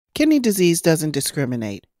Kidney disease doesn't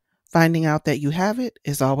discriminate. Finding out that you have it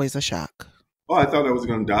is always a shock. Oh, I thought I was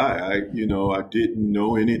going to die. I didn't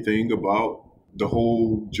know anything about the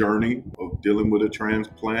whole journey of dealing with a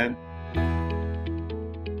transplant.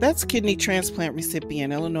 That's kidney transplant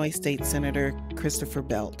recipient Illinois State Senator Christopher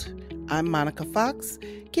Belt. I'm Monica Fox,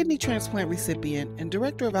 kidney transplant recipient and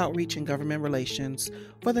Director of Outreach and Government Relations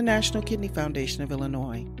for the National Kidney Foundation of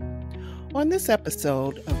Illinois. On this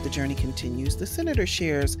episode of The Journey Continues, the Senator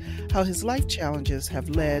shares how his life challenges have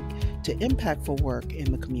led to impactful work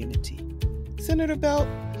in the community. Senator Belt,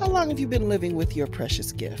 how long have you been living with your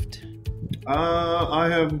precious gift? I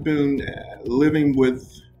have been living with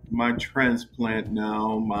my transplant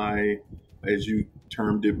now, as you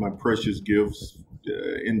termed it, my precious gifts.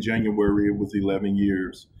 In January, it was 11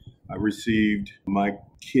 years. I received my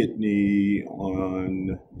kidney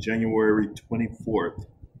on January 24th,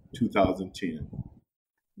 2010.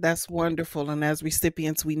 That's wonderful. And as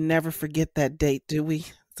recipients, we never forget that date, do we?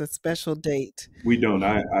 It's a special date. We don't.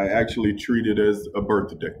 I actually treat it as a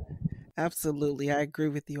birthday. Absolutely. I agree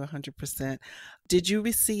with you 100%. Did you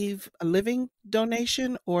receive a living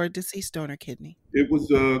donation or a deceased donor kidney? It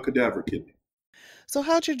was a cadaver kidney. So,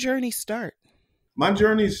 how'd your journey start? My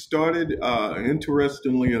journey started,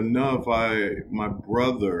 interestingly enough, my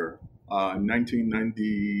brother, in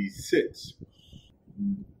 1996,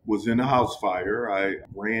 was in a house fire. I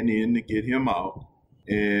ran in to get him out,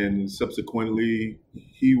 and subsequently,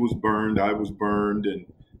 he was burned, I was burned, and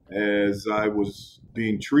as I was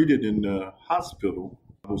being treated in the hospital,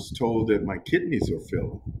 I was told that my kidneys are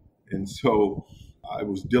failing. And so I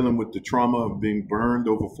was dealing with the trauma of being burned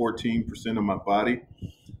over 14% of my body.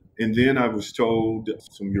 And then I was told,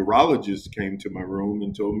 some urologists came to my room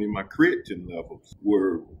and told me my creatine levels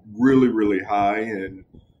were really, really high. And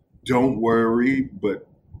don't worry, but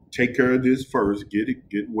take care of this first,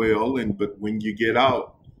 get well. But when you get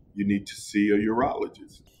out, you need to see a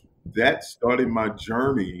urologist. That started my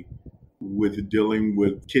journey with dealing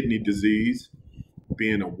with kidney disease,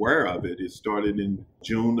 being aware of it. It started in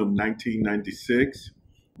June of 1996.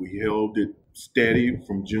 We held it steady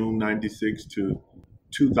from June 96 to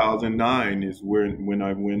 2009 is when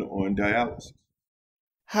I went on dialysis.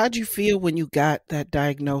 How'd you feel when you got that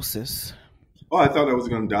diagnosis? Oh, I thought I was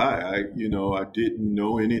going to die. I didn't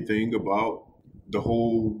know anything about the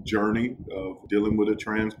whole journey of dealing with a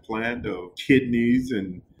transplant of kidneys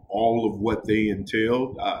and all of what they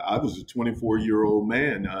entailed. I was a 24-year-old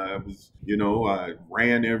man. I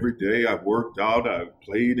ran every day. I worked out. I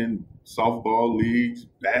played in softball leagues,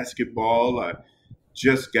 basketball. I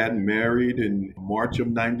just got married in March of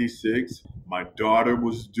 96. My daughter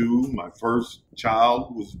was due. My first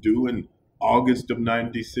child was due in August of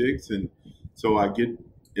 96. And so I get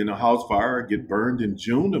in a house fire. I get burned in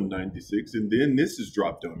June of 96. And then this is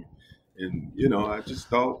dropped on me. And, I just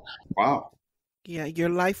thought, wow. Yeah, your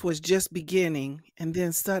life was just beginning, and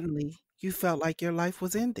then suddenly you felt like your life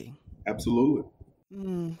was ending. Absolutely.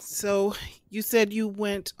 So you said you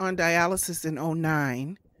went on dialysis in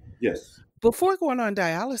 '09. Yes. Before going on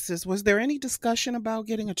dialysis, was there any discussion about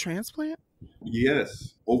getting a transplant?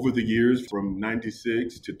 Yes. Over the years from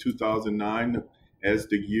 96 to 2009, as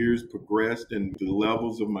the years progressed and the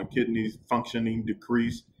levels of my kidneys functioning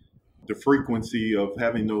decreased, the frequency of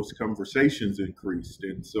having those conversations increased.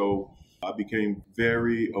 And so I became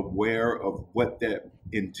very aware of what that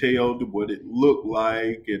entailed, what it looked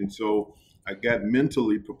like. And so I got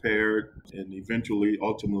mentally prepared, and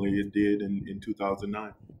ultimately, it did in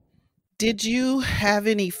 2009. Did you have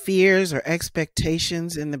any fears or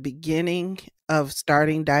expectations in the beginning of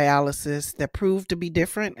starting dialysis that proved to be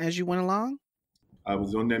different as you went along? I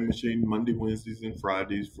was on that machine Monday, Wednesdays, and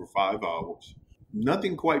Fridays for 5 hours.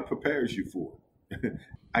 Nothing quite prepares you for it.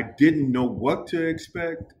 I didn't know what to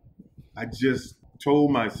expect. I just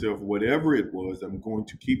told myself, whatever it was, I'm going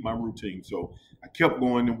to keep my routine. So I kept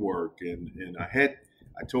going to work, and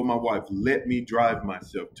I told my wife, let me drive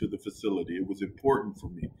myself to the facility. It was important for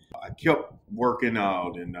me. I kept working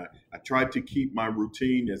out, and I tried to keep my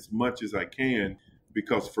routine as much as I can,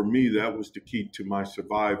 because for me, that was the key to my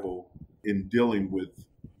survival in dealing with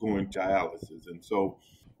going to dialysis. And so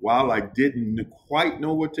while I didn't quite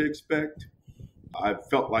know what to expect, I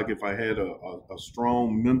felt like if I had a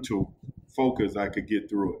strong mental focus, I could get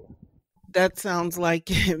through it. That sounds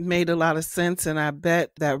like it made a lot of sense, and I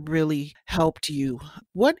bet that really helped you.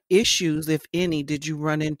 What issues, if any, did you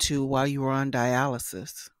run into while you were on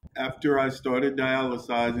dialysis? After I started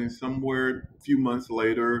dialysizing, somewhere a few months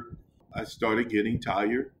later, I started getting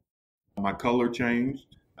tired. My color changed.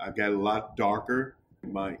 I got a lot darker.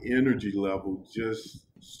 My energy level just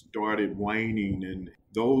started waning. And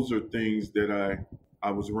those are things that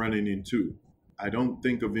I was running into. I don't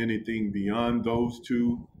think of anything beyond those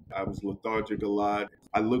two. I was lethargic a lot.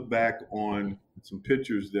 I look back on some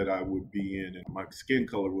pictures that I would be in, and my skin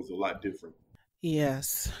color was a lot different.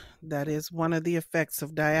 Yes, that is one of the effects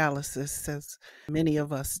of dialysis, as many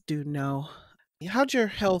of us do know. How'd your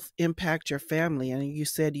health impact your family? And you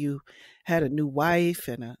said you had a new wife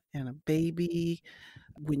and a baby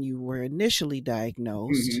when you were initially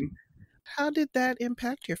diagnosed. Hmm. How did that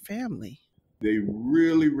impact your family? They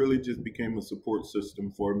really, really just became a support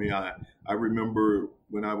system for me. I remember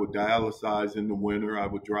when I would dialyze in the winter, I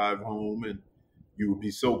would drive home and you would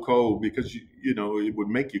be so cold because it would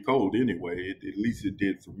make you cold anyway. At least it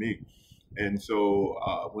did for me. And so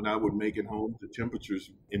when I would make it home, the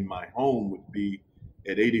temperatures in my home would be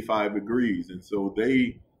at 85 degrees, and so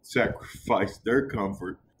they sacrificed their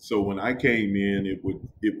comfort. So when I came in, it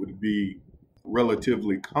would be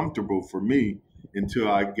relatively comfortable for me until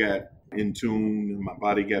I got in tune, my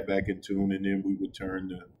body got back in tune, and then we would turn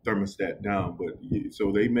the thermostat down. But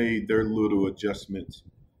so they made their little adjustments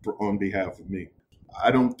on behalf of me.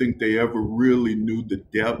 I don't think they ever really knew the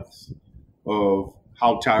depths of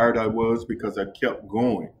how tired I was because I kept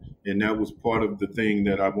going. And that was part of the thing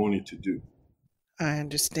that I wanted to do. I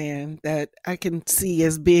understand that. I can see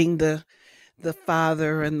as being the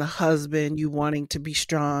father and the husband, you wanting to be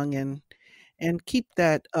strong and keep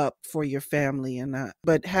that up for your family, and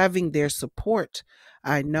but having their support,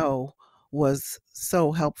 I know, was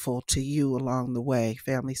so helpful to you along the way.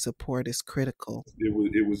 Family support is critical.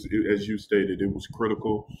 As you stated, it was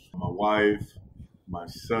critical. My wife, my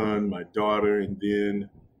son, my daughter, and then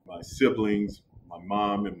my siblings, my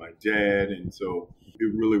mom and my dad. And so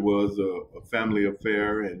it really was a family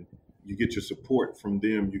affair, and you get your support from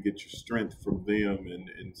them, you get your strength from them.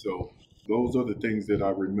 And so those are the things that I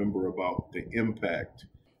remember about the impact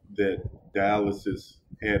that dialysis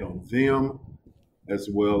had on them, as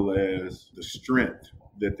well as the strength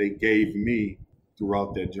that they gave me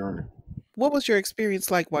throughout that journey. What was your experience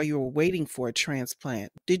like while you were waiting for a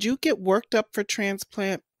transplant? Did you get worked up for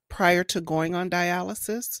transplant prior to going on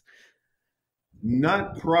dialysis?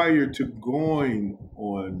 Not prior to going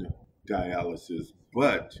on dialysis,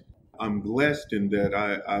 but I'm blessed in that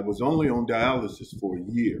I was only on dialysis for a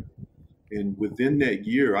year. And within that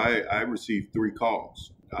year, I received three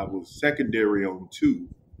calls. I was secondary on two,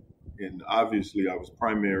 and obviously I was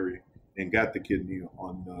primary and got the kidney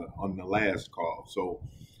on the last call. So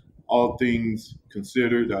all things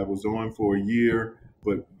considered, I was on for a year,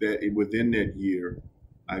 but that within that year,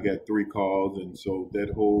 I got three calls, and so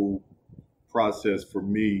that whole process for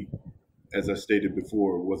me, as I stated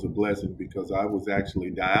before, was a blessing because I was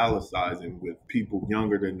actually dialyzing with people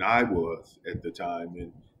younger than I was at the time,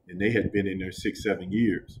 and they had been in there 6, 7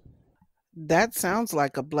 years. That sounds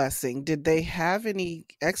like a blessing. Did they have any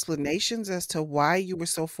explanations as to why you were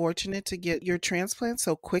so fortunate to get your transplant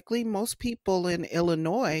so quickly? Most people in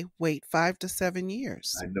Illinois wait 5 to 7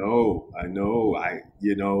 years. I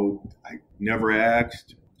never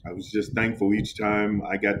asked. I was just thankful each time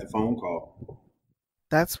I got the phone call.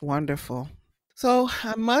 That's wonderful. So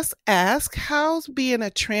I must ask, how's being a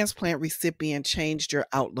transplant recipient changed your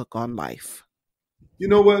outlook on life? You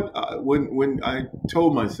know what? When I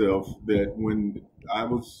told myself that when I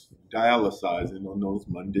was dialyzing on those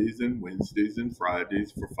Mondays and Wednesdays and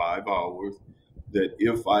Fridays for 5 hours, that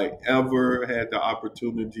if I ever had the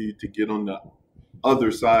opportunity to get on the other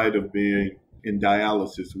side of being in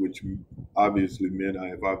dialysis, which obviously meant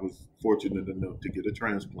if I was fortunate enough to get a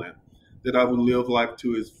transplant, that I would live life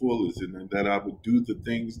to its fullest and that I would do the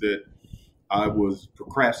things that I was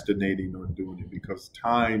procrastinating on doing it because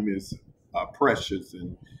time is precious,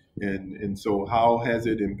 and so how has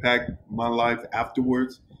it impacted my life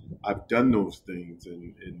afterwards? I've done those things,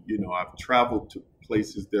 and I've traveled to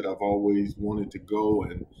places that I've always wanted to go,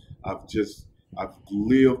 and I've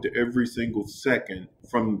lived every single second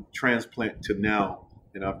from transplant to now,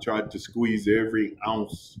 and I've tried to squeeze every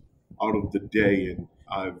ounce out of the day, and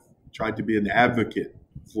I've tried to be an advocate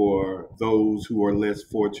for those who are less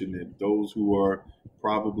fortunate, those who are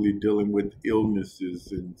probably dealing with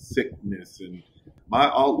illnesses and sickness. And my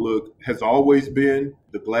outlook has always been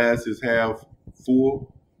the glass is half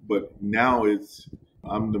full, but now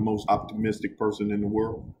I'm the most optimistic person in the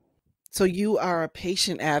world. So you are a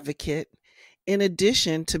patient advocate in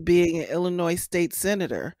addition to being an Illinois state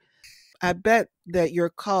senator. I bet that your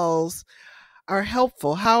calls are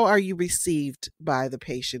helpful. How are you received by the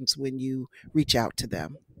patients when you reach out to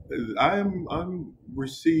them? I'm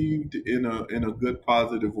received in a good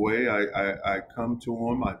positive way. I come to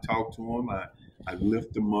them, I talk to them, I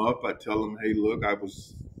lift them up, I tell them, hey, look, I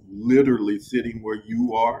was literally sitting where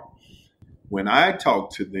you are, when I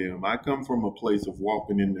talk to them, I come from a place of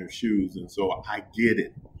walking in their shoes. And so I get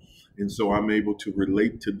it. And so I'm able to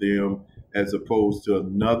relate to them as opposed to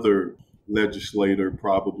another legislator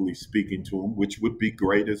probably speaking to them, which would be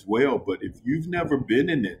great as well. But if you've never been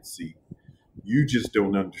in that seat, you just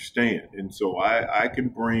don't understand. And so I can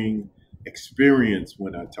bring experience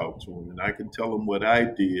when I talk to them, and I can tell them what I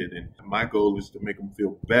did. And my goal is to make them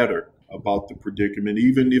feel better about the predicament,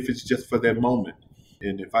 even if it's just for that moment.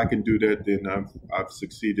 And if I can do that, then I've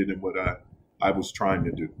succeeded in what I was trying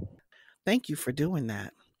to do. Thank you for doing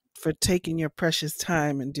that, for taking your precious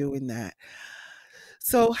time and doing that.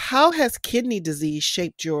 So, how has kidney disease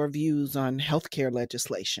shaped your views on healthcare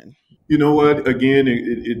legislation? You know what? Again,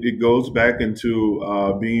 it goes back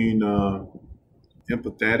into being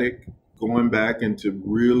empathetic, going back into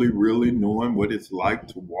really, really knowing what it's like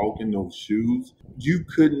to walk in those shoes. You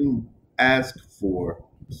couldn't ask for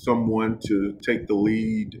someone to take the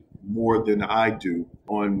lead more than I do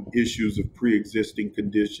on issues of pre existing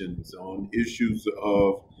conditions, on issues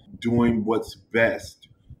of doing what's best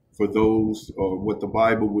for those, or what the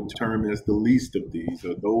Bible would term as the least of these,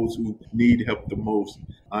 or those who need help the most.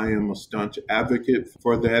 I am a staunch advocate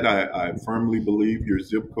for that. I firmly believe your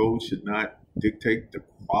zip code should not dictate the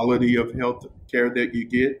quality of health care that you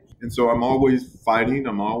get. And so I'm always fighting,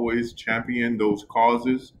 I'm always championing those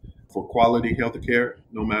causes for quality health care,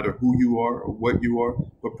 no matter who you are or what you are,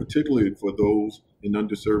 but particularly for those in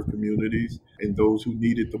underserved communities and those who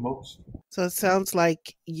need it the most. So, it sounds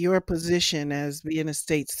like your position as being a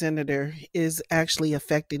state senator is actually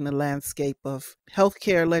affecting the landscape of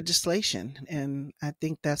healthcare legislation. And I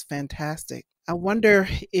think that's fantastic. I wonder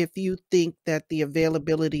if you think that the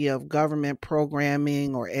availability of government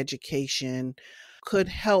programming or education could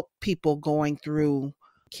help people going through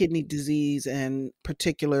kidney disease and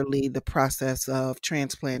particularly the process of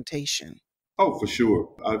transplantation. Oh, for sure.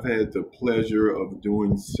 I've had the pleasure of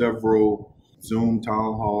doing several Zoom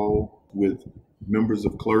town hall with members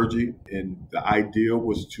of clergy, and the idea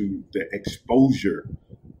was to the exposure,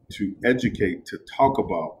 to educate, to talk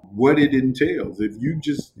about what it entails. If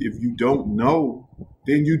you don't know,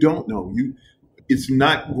 then you don't know. It's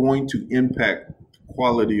not going to impact the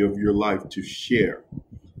quality of your life to share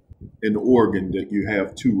an organ that you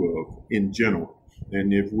have two of in general.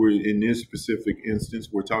 And if we're in this specific instance,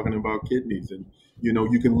 we're talking about kidneys, and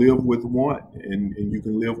you can live with one, and you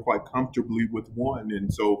can live quite comfortably with one.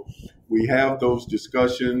 And so we have those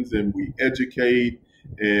discussions, and we educate,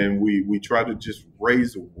 and we try to just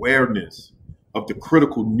raise awareness of the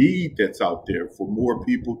critical need that's out there for more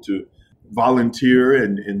people to volunteer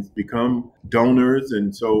and become donors.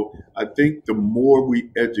 And so I think the more we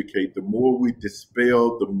educate, the more we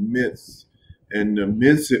dispel the myths and the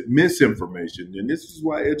misinformation. And this is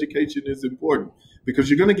why education is important, because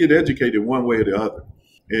you're going to get educated one way or the other.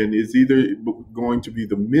 And it's either going to be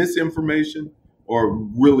the misinformation or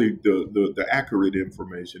really the accurate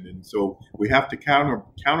information. And so we have to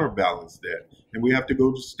counterbalance that. And we have to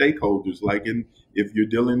go to stakeholders. Like if you're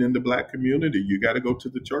dealing in the Black community, you got to go to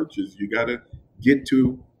the churches. You got to get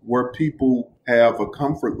to where people have a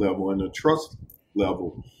comfort level and a trust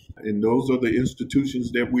level. And those are the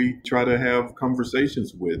institutions that we try to have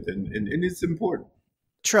conversations with. And it's important.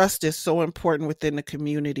 Trust is so important within the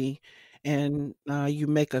community. And you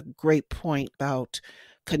make a great point about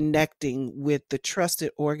connecting with the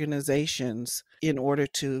trusted organizations in order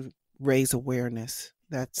to raise awareness.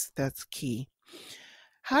 That's key.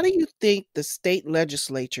 How do you think the state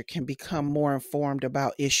legislature can become more informed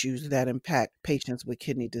about issues that impact patients with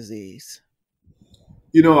kidney disease?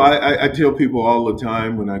 I tell people all the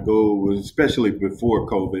time when I go, especially before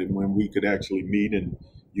COVID, when we could actually meet and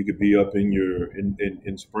you could be up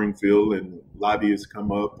in Springfield and lobbyists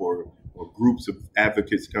come up, or groups of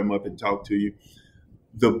advocates come up and talk to you.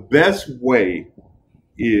 The best way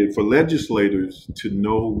for legislators to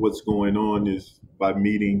know what's going on is by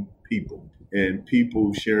meeting people and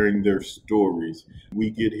people sharing their stories. We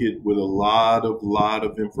get hit with a lot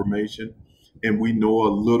of information, and we know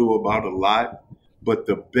a little about a lot, but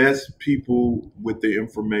the best people with the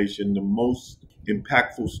information, the most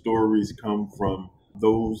impactful stories come from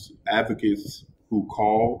those advocates who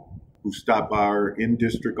call, who stop by our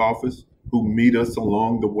in-district office, who meet us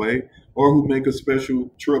along the way, or who make a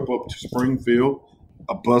special trip up to Springfield,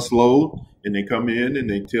 a bus load, and they come in and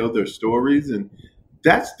they tell their stories. And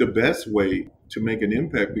that's the best way to make an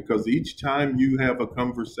impact, because each time you have a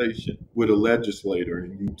conversation with a legislator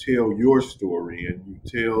and you tell your story and you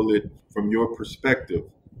tell it from your perspective,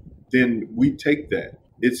 then we take that.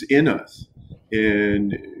 It's in us.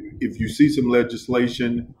 And if you see some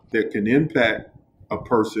legislation that can impact a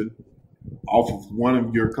person off of one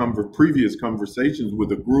of your previous conversations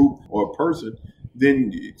with a group or a person,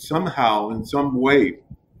 then somehow, in some way,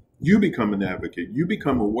 you become an advocate. You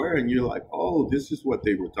become aware and you're like, oh, this is what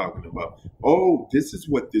they were talking about. Oh, this is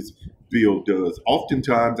what this bill does.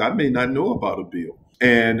 Oftentimes, I may not know about a bill.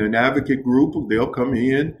 And an advocate group, they'll come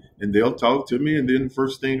in and they'll talk to me. And then the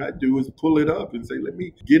first thing I do is pull it up and say, let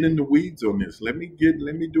me get in the weeds on this. Let me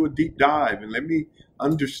do a deep dive and let me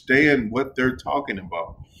understand what they're talking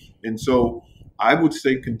about. And so I would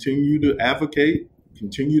say continue to advocate,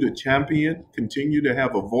 continue to champion, continue to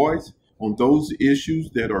have a voice on those issues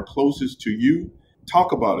that are closest to you.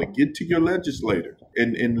 Talk about it. Get to your legislators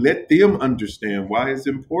and let them understand why it's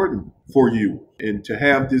important for you and to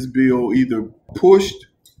have this bill either pushed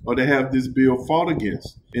or to have this bill fought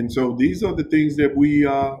against. And so these are the things that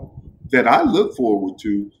that I look forward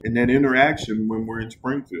to in that interaction when we're in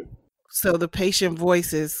Springfield. So the patient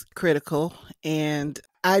voice is critical, and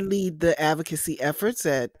I lead the advocacy efforts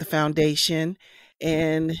at the foundation.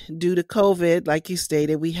 And due to COVID, like you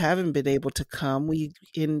stated, we haven't been able to come. We,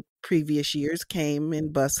 in previous years, came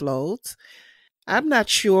in busloads. I'm not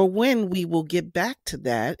sure when we will get back to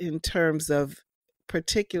that in terms of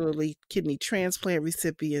particularly kidney transplant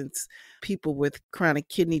recipients, people with chronic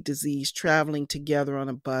kidney disease traveling together on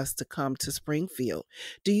a bus to come to Springfield.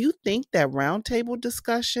 Do you think that roundtable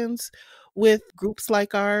discussions with groups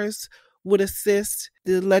like ours would assist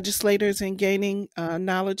the legislators in gaining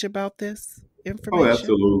knowledge about this Oh, information?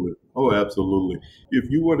 absolutely. Oh, absolutely. If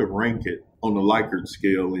you were to rank it on the Likert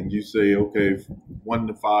scale and you say, okay, 1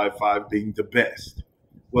 to 5, 5 being the best,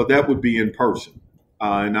 well, that would be in person.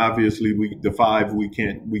 And obviously, the 5 we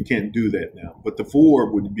can't do that now. But the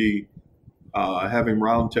 4 would be having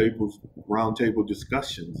roundtable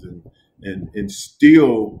discussions, and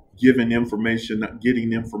still getting information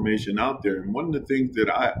out there. And one of the things that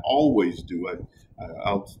I always do,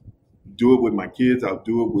 I'll do it with my kids. I'll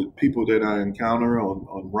do it with people that I encounter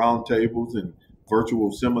on roundtables and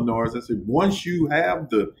virtual seminars. I said, once you have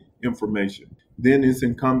the information, then it's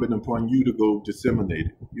incumbent upon you to go disseminate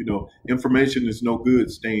it. Information is no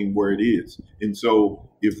good staying where it is. And so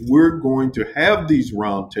if we're going to have these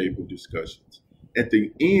roundtable discussions, at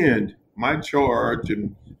the end, my charge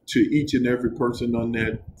and to each and every person on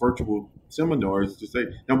that virtual seminar is to say,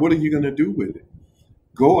 now what are you going to do with it?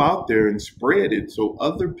 Go out there and spread it so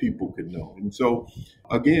other people can know. And so,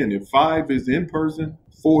 again, if 5 is in person,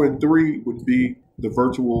 4 and 3 would be the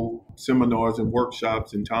virtual seminars and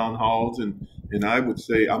workshops and town halls. And I would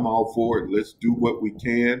say I'm all for it. Let's do what we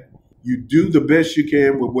can. You do the best you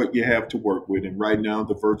can with what you have to work with. And right now,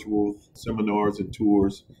 the virtual seminars and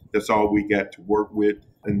tours, that's all we got to work with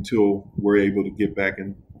until we're able to get back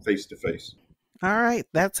in face to face. All right,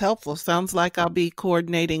 that's helpful. Sounds like I'll be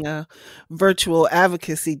coordinating a virtual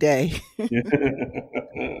advocacy day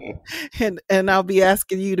and I'll be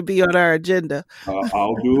asking you to be on our agenda.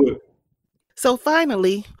 I'll do it. So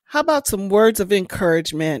finally, how about some words of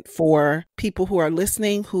encouragement for people who are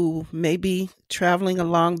listening who may be traveling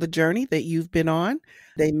along the journey that you've been on?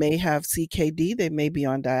 They may have CKD, they may be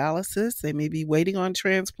on dialysis, they may be waiting on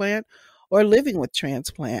transplant or living with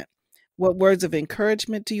transplant. What words of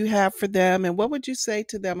encouragement do you have for them? And what would you say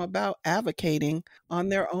to them about advocating on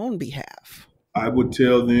their own behalf? I would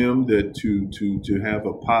tell them that to have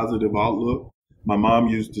a positive outlook. My mom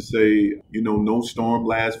used to say, no storm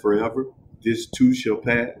lasts forever. This too shall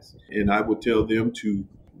pass. And I would tell them to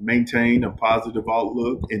maintain a positive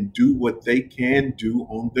outlook and do what they can do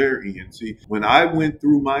on their end. See, when I went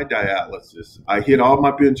through my dialysis, I hit all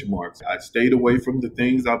my benchmarks. I stayed away from the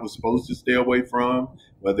things I was supposed to stay away from,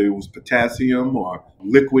 whether it was potassium or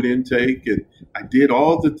liquid intake. And I did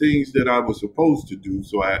all the things that I was supposed to do.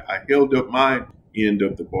 So I held up my end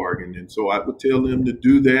of the bargain. And so I would tell them to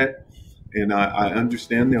do that. And I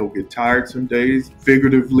understand they'll get tired some days,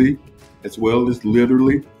 figuratively as well as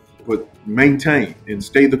literally, but maintain and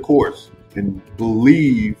stay the course and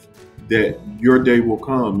believe that your day will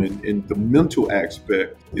come. And the mental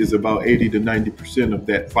aspect is about 80 to 90% of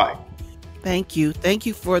that fight. Thank you. Thank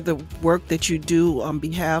you for the work that you do on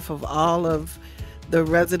behalf of all of the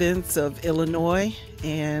residents of Illinois.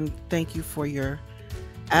 And thank you for your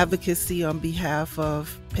advocacy on behalf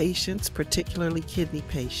of patients, particularly kidney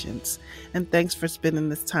patients. And thanks for spending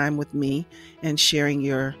this time with me and sharing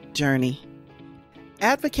your journey.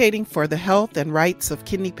 Advocating for the health and rights of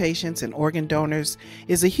kidney patients and organ donors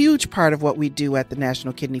is a huge part of what we do at the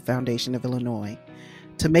National Kidney Foundation of Illinois.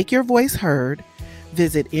 To make your voice heard,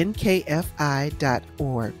 visit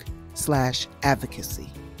nkfi.org/advocacy.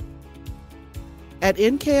 At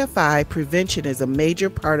NKFI, prevention is a major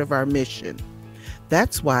part of our mission.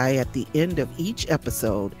 That's why at the end of each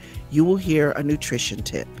episode, you will hear a nutrition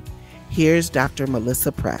tip. Here's Dr.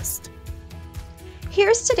 Melissa Prest.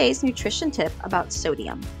 Here's today's nutrition tip about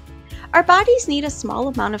sodium. Our bodies need a small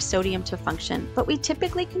amount of sodium to function, but we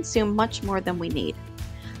typically consume much more than we need.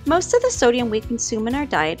 Most of the sodium we consume in our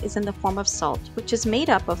diet is in the form of salt, which is made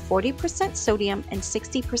up of 40% sodium and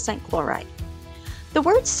 60% chloride. The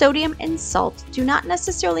words sodium and salt do not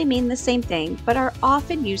necessarily mean the same thing, but are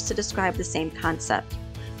often used to describe the same concept.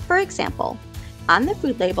 For example, on the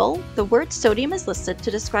food label, the word sodium is listed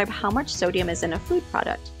to describe how much sodium is in a food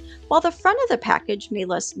product, while the front of the package may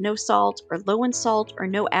list no salt or low in salt or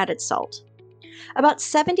no added salt. About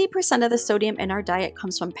 70% of the sodium in our diet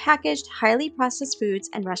comes from packaged, highly processed foods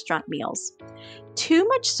and restaurant meals. Too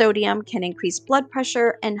much sodium can increase blood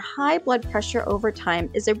pressure, and high blood pressure over time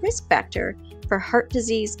is a risk factor for heart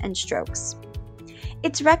disease and strokes.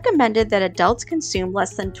 It's recommended that adults consume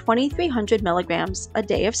less than 2,300 milligrams a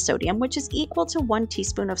day of sodium, which is equal to 1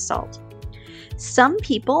 teaspoon of salt. Some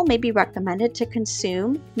people may be recommended to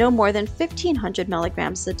consume no more than 1,500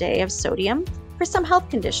 milligrams a day of sodium for some health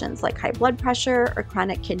conditions like high blood pressure or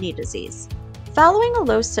chronic kidney disease. Following a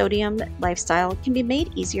low sodium lifestyle can be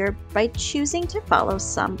made easier by choosing to follow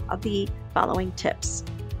some of the following tips.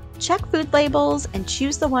 Check food labels and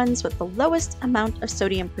choose the ones with the lowest amount of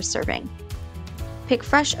sodium per serving. Pick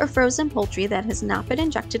fresh or frozen poultry that has not been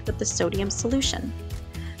injected with the sodium solution.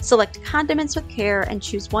 Select condiments with care and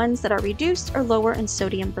choose ones that are reduced or lower in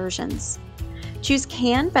sodium versions. Choose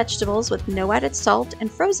canned vegetables with no added salt and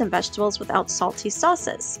frozen vegetables without salty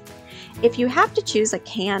sauces. If you have to choose a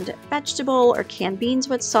canned vegetable or canned beans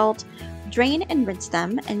with salt, drain and rinse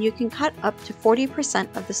them, and you can cut up to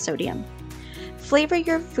 40% of the sodium. Flavor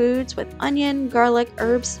your foods with onion, garlic,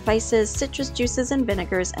 herbs, spices, citrus juices, and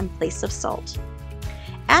vinegars in place of salt.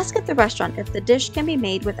 Ask at the restaurant if the dish can be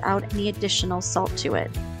made without any additional salt to it.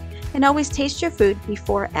 And always taste your food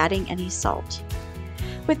before adding any salt.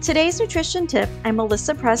 With today's nutrition tip, I'm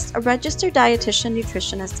Melissa Prest, a registered dietitian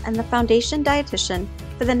nutritionist and the foundation dietitian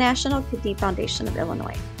for the National Kidney Foundation of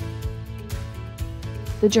Illinois.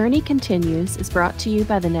 The Journey Continues is brought to you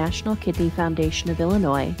by the National Kidney Foundation of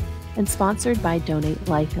Illinois and sponsored by Donate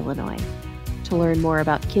Life Illinois. To learn more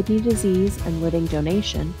about kidney disease and living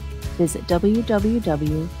donation, visit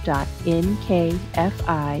www.nkfi.org.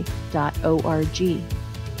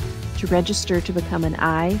 To register to become an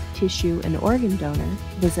eye, tissue, and organ donor,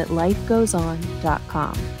 visit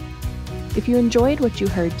lifegoeson.com. If you enjoyed what you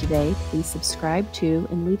heard today, please subscribe to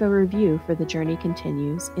and leave a review for The Journey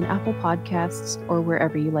Continues in Apple Podcasts or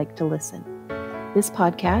wherever you like to listen. This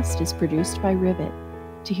podcast is produced by Rivet.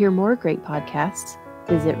 To hear more great podcasts,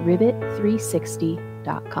 visit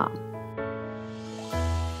rivet360.com.